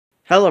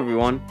Hello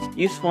everyone,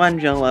 Useful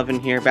Engine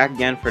 11 here, back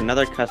again for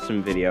another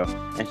custom video,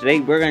 and today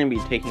we're going to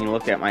be taking a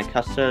look at my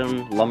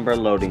custom lumber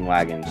loading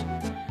wagons.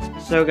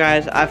 So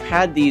guys, I've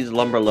had these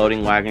lumber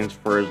loading wagons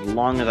for as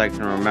long as I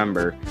can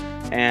remember,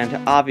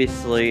 and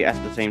obviously at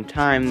the same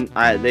time,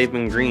 they've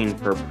been green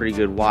for a pretty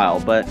good while,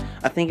 but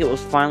I think it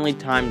was finally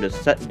time to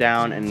sit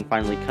down and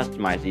finally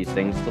customize these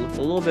things to look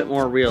a little bit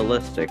more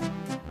realistic.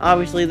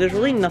 Obviously, there's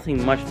really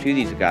nothing much to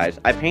these guys.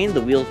 I painted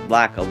the wheels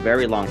black a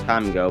very long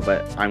time ago,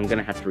 but I'm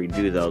gonna have to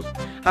redo those.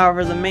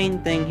 However, the main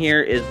thing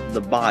here is the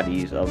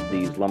bodies of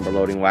these lumber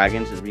loading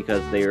wagons is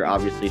because they are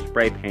obviously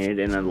spray painted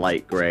in a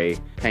light gray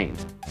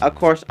paint. Of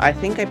course, I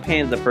think I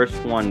painted the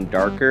first one a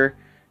darker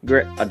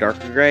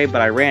gray,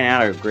 but I ran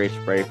out of gray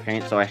spray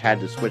paint, so I had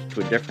to switch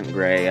to a different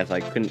gray as I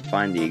couldn't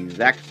find the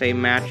exact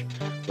same match,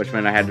 which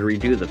meant I had to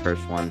redo the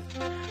first one.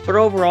 But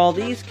overall,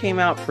 these came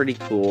out pretty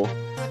cool.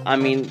 I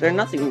mean, they're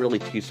nothing really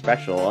too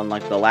special,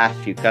 unlike the last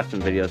few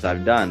custom videos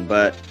I've done,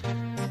 but,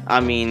 I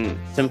mean,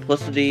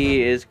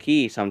 simplicity is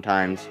key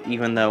sometimes,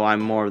 even though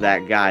I'm more of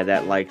that guy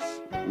that likes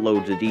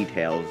loads of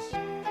details.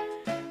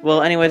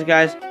 Well, anyways,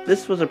 guys,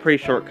 this was a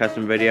pretty short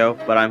custom video,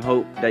 but I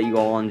hope that you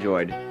all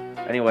enjoyed.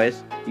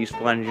 Anyways,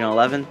 Useful Engine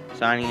 11,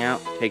 signing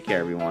out. Take care,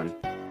 everyone.